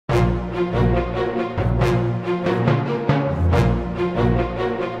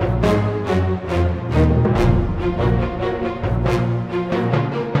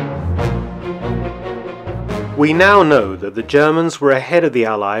We now know that the Germans were ahead of the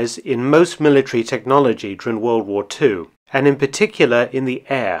Allies in most military technology during World War II, and in particular in the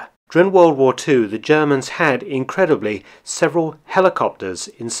air. During World War II, the Germans had, incredibly, several helicopters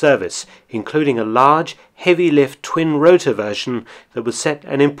in service, including a large, heavy-lift twin-rotor version that would set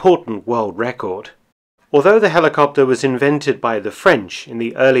an important world record. Although the helicopter was invented by the French in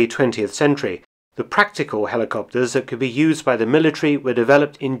the early 20th century, the practical helicopters that could be used by the military were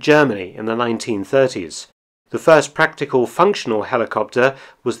developed in Germany in the 1930s. The first practical functional helicopter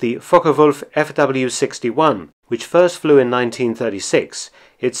was the Focke-Wulf FW-61, which first flew in 1936.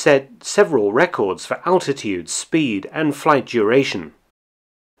 It set several records for altitude, speed, and flight duration.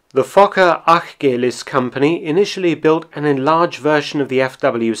 The Focke-Achgelis company initially built an enlarged version of the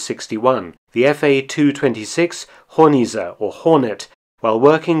FW-61, the Fa-226 Hornisse or Hornet, while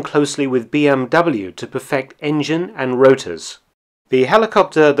working closely with BMW to perfect engine and rotors. The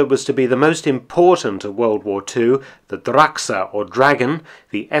helicopter that was to be the most important of World War II, the Draxa or Dragon,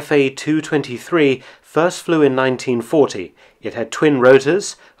 the Fa-223, first flew in 1940. It had twin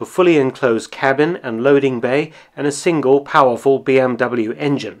rotors, a fully enclosed cabin and loading bay, and a single powerful BMW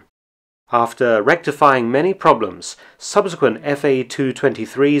engine. After rectifying many problems, subsequent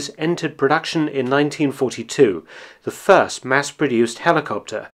Fa-223s entered production in 1942, the first mass-produced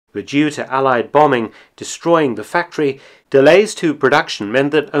helicopter. But due to Allied bombing destroying the factory, delays to production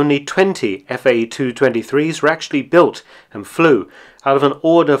meant that only 20 Fa-223s were actually built and flew, out of an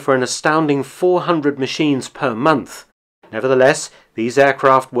order for an astounding 400 machines per month. Nevertheless, these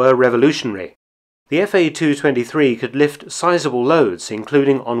aircraft were revolutionary. The Fa-223 could lift sizable loads,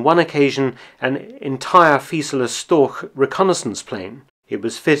 including on one occasion an entire Fieseler Storch reconnaissance plane. It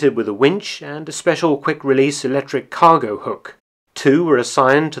was fitted with a winch and a special quick-release electric cargo hook. Two were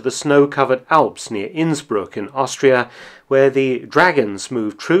assigned to the snow-covered Alps near Innsbruck in Austria, where the Dragons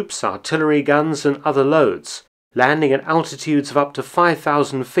moved troops, artillery guns and other loads, landing at altitudes of up to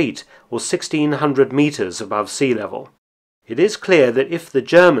 5,000 feet or 1,600 meters above sea level. It is clear that if the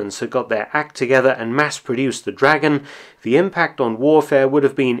Germans had got their act together and mass-produced the Dragon, the impact on warfare would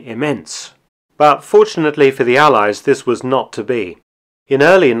have been immense. But fortunately for the Allies, this was not to be. In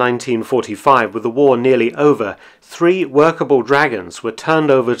early 1945, with the war nearly over, 3 workable Dragons were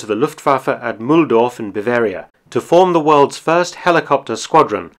turned over to the Luftwaffe at Mulhdorf in Bavaria to form the world's first helicopter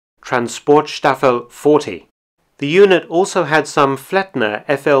squadron, Transportstaffel 40. The unit also had some Flettner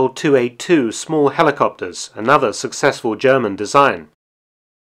FL-282 small helicopters, another successful German design.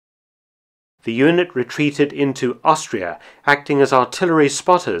 The unit retreated into Austria, acting as artillery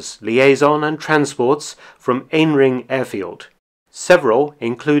spotters, liaison and transports from Ainring airfield. Several,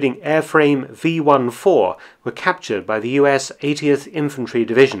 including airframe V-14, were captured by the US 80th Infantry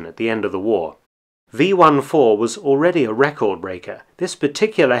Division at the end of the war. V-14 was already a record breaker. This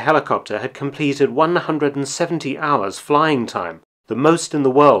particular helicopter had completed 170 hours flying time, the most in the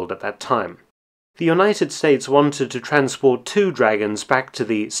world at that time. The United States wanted to transport 2 Dragons back to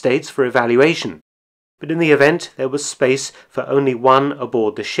the States for evaluation, but in the event there was space for only one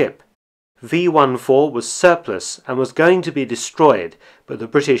aboard the ship. V-14 was surplus and was going to be destroyed, but the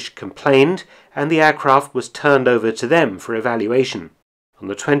British complained and the aircraft was turned over to them for evaluation. On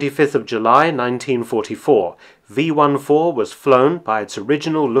the 25th of July 1944, V-14 was flown by its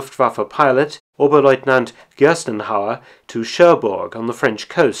original Luftwaffe pilot, Oberleutnant Gerstenhauer, to Cherbourg on the French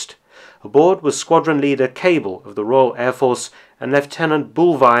coast. Aboard was Squadron Leader Cable of the Royal Air Force and Lieutenant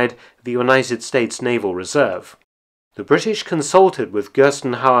Boulevard of the United States Naval Reserve. The British consulted with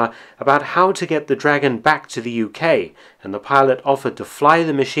Gerstenhauer about how to get the Dragon back to the UK, and the pilot offered to fly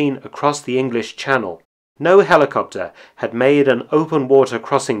the machine across the English Channel. No helicopter had made an open water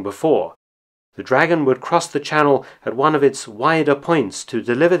crossing before. The Dragon would cross the Channel at one of its wider points to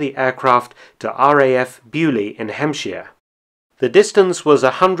deliver the aircraft to RAF Beaulieu in Hampshire. The distance was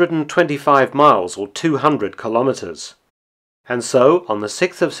 125 miles or 200 kilometers. And so, on the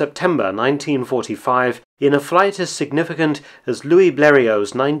 6th of September 1945, in a flight as significant as Louis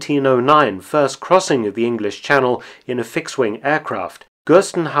Blériot's 1909 first crossing of the English Channel in a fixed-wing aircraft,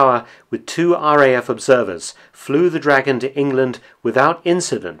 Gerstenhauer, with 2 RAF observers, flew the Dragon to England without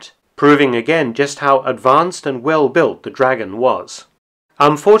incident, proving again just how advanced and well-built the Dragon was.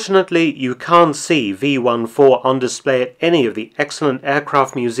 Unfortunately, you can't see V-14 on display at any of the excellent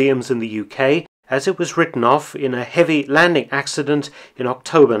aircraft museums in the UK, as it was written off in a heavy landing accident in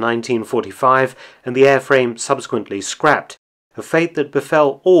October 1945 and the airframe subsequently scrapped, a fate that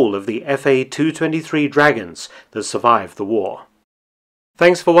befell all of the FA-223 Dragons that survived the war.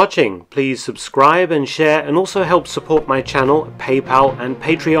 Thanks for watching. Please subscribe and share, and also help support my channel, PayPal and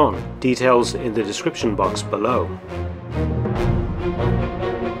Patreon. Details in the description box below.